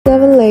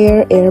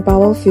air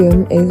bubble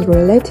film is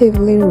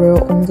relatively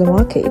rare on the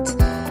market.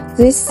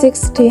 This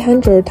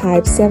 6000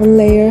 type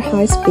 7-layer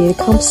high-speed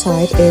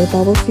composite air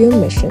bubble film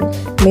machine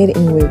made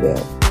in WEWEll.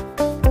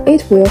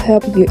 It will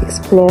help you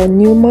explore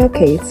new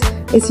markets.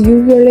 It's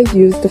usually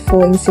used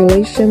for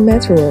insulation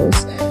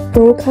materials,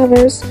 floor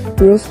covers,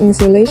 roof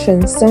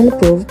insulation,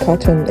 soundproof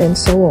cotton, and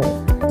so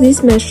on.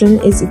 This machine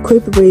is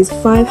equipped with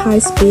 5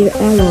 high-speed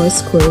alloy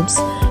screws.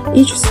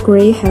 Each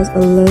screw has a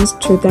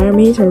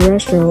length-to-diameter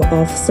ratio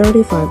of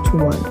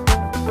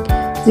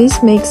 35:1.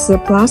 This makes the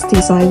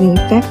plasticizing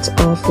effect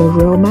of the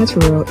raw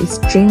material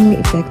extremely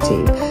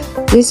effective.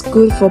 This is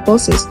good for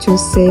bosses to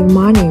save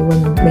money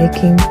when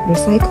making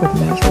recycled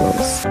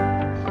materials.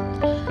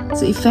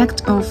 The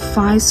effect of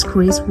 5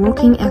 screws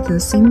working at the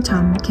same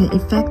time can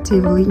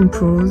effectively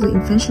improve the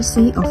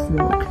efficiency of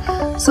work,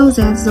 so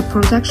that the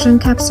production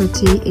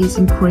capacity is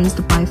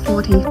increased by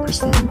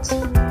 40%.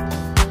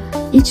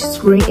 Each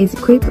screw is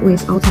equipped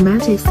with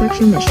automatic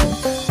suction machine,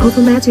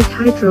 automatic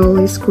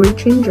hydraulic screw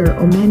changer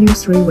or manual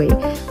 3-way.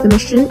 The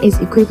machine is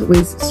equipped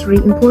with 3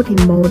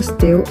 imported mold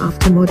steel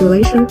after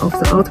modulation of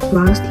the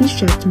out-plug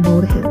T-shaped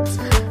mold hands,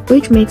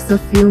 which makes the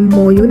film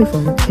more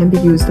uniform and can be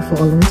used for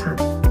a long time.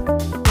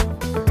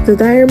 The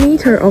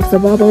diameter of the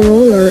bubble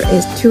roller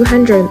is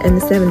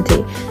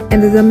 270,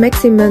 and the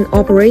maximum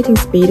operating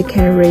speed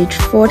can reach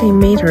 40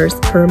 meters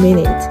per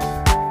minute.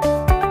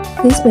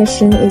 This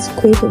machine is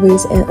equipped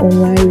with an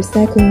online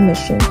recycling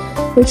machine,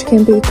 which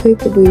can be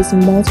equipped with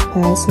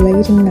multiple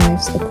slating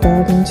knives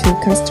according to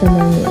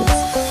customer needs.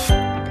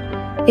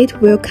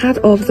 It will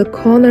cut off the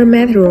corner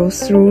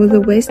materials through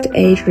the waste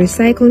edge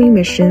recycling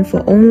machine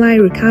for online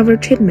recovery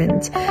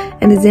treatment,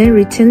 and then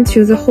return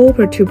to the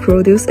hopper to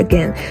produce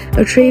again,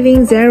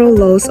 achieving zero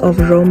loss of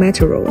raw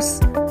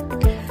materials.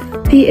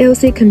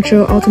 PLC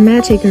control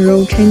automatic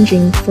roll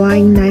changing,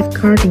 flying knife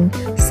cutting,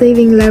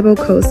 saving labor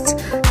costs.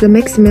 The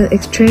maximum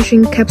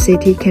extraction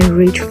capacity can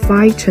reach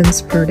 5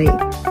 tons per day.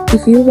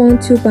 If you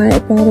want to buy a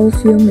bubble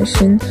film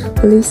machine,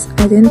 please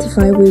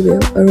identify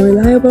WEWEll, a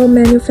reliable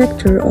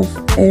manufacturer of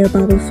air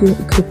bubble film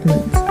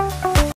equipment.